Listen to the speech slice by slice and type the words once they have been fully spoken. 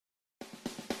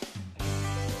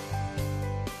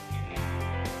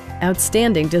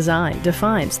Outstanding design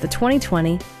defines the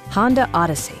 2020 Honda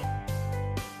Odyssey.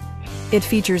 It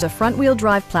features a front-wheel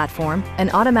drive platform,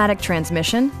 an automatic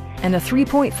transmission, and a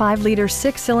 3.5-liter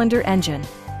six-cylinder engine.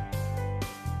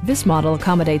 This model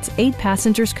accommodates 8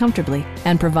 passengers comfortably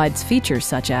and provides features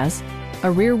such as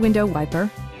a rear window wiper,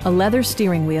 a leather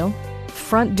steering wheel,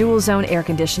 front dual-zone air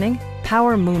conditioning,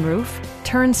 power moonroof,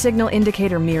 turn signal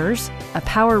indicator mirrors, a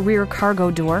power rear cargo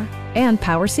door, and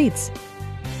power seats.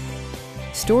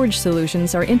 Storage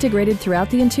solutions are integrated throughout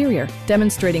the interior,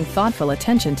 demonstrating thoughtful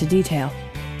attention to detail.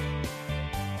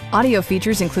 Audio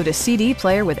features include a CD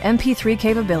player with MP3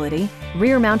 capability,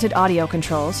 rear-mounted audio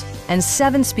controls, and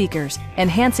 7 speakers,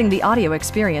 enhancing the audio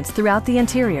experience throughout the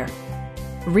interior.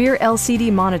 Rear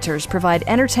LCD monitors provide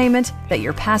entertainment that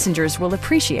your passengers will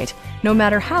appreciate, no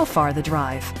matter how far the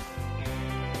drive.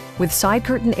 With side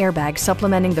curtain airbags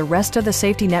supplementing the rest of the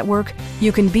safety network,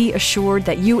 you can be assured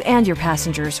that you and your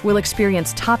passengers will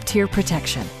experience top-tier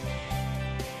protection.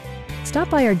 Stop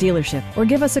by our dealership or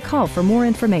give us a call for more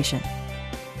information.